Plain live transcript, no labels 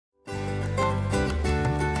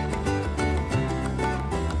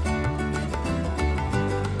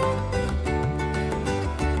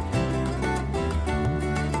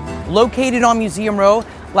Located on Museum Row,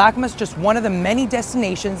 LACMA is just one of the many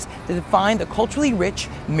destinations that define the culturally rich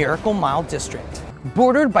Miracle Mile district.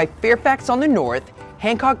 Bordered by Fairfax on the north,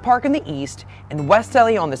 Hancock Park on the east, and West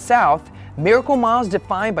LA on the south, Miracle Mile is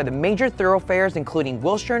defined by the major thoroughfares including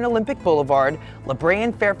Wilshire and Olympic Boulevard, La Brea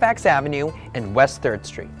and Fairfax Avenue, and West 3rd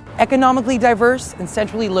Street. Economically diverse and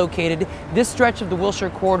centrally located, this stretch of the Wilshire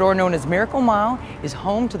corridor known as Miracle Mile is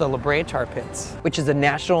home to the Brea Tar Pits, which is a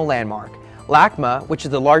national landmark, LACMA, which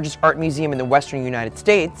is the largest art museum in the western United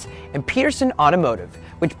States, and Peterson Automotive,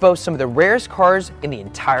 which boasts some of the rarest cars in the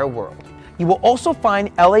entire world. You will also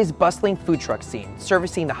find LA's bustling food truck scene,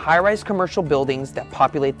 servicing the high-rise commercial buildings that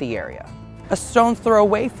populate the area. A stone's throw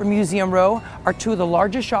away from Museum Row are two of the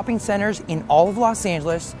largest shopping centers in all of Los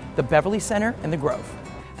Angeles, the Beverly Center and the Grove.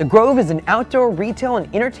 The Grove is an outdoor retail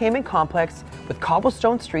and entertainment complex with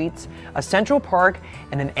cobblestone streets, a central park,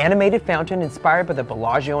 and an animated fountain inspired by the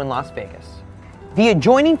Bellagio in Las Vegas. The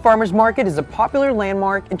adjoining farmers market is a popular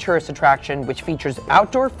landmark and tourist attraction which features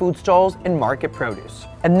outdoor food stalls and market produce.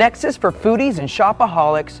 A nexus for foodies and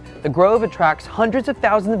shopaholics, the Grove attracts hundreds of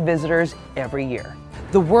thousands of visitors every year.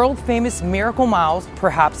 The world-famous Miracle Mile is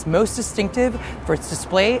perhaps most distinctive for its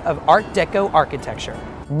display of Art Deco architecture.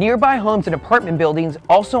 Nearby homes and apartment buildings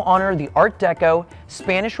also honor the Art Deco,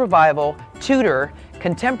 Spanish Revival, Tudor,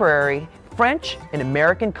 Contemporary, French, and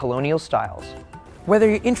American colonial styles. Whether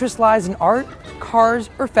your interest lies in art,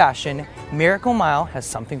 cars, or fashion, Miracle Mile has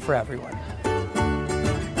something for everyone.